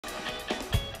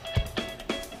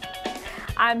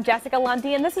I'm Jessica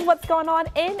Lundy, and this is what's going on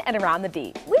in and around the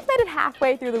D. We've made it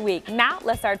halfway through the week. Now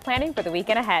let's start planning for the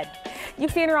weekend ahead. You've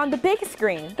seen her on the big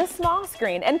screen, the small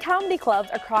screen, and comedy clubs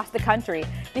across the country.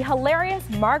 The hilarious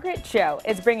Margaret Cho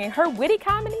is bringing her witty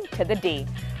comedy to the D.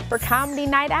 For Comedy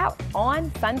Night Out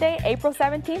on Sunday, April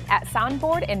 17th at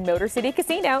Soundboard in Motor City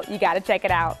Casino, you gotta check it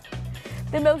out.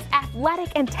 The most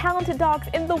athletic and talented dogs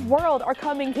in the world are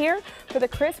coming here for the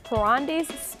Chris Perandi's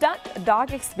Stunt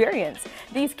Dog Experience.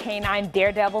 These canine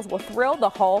daredevils will thrill the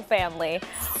whole family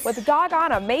with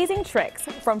doggone amazing tricks,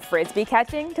 from frisbee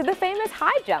catching to the famous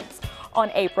high jumps,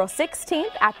 on April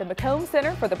 16th at the Macomb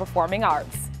Center for the Performing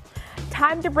Arts.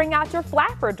 Time to bring out your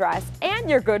flapper dress and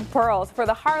your good pearls for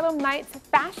the Harlem Nights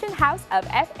Fashion House of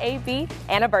FAB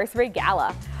Anniversary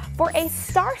Gala, for a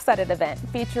star-studded event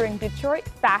featuring Detroit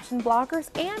fashion bloggers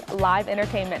and live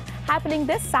entertainment happening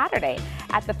this Saturday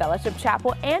at the Fellowship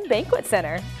Chapel and Banquet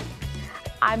Center.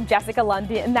 I'm Jessica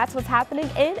Lundy, and that's what's happening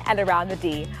in and around the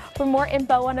D. For more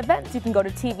info on events, you can go to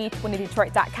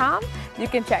TV20Detroit.com. You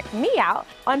can check me out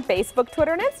on Facebook,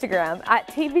 Twitter, and Instagram at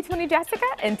TV20Jessica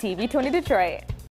and TV20Detroit.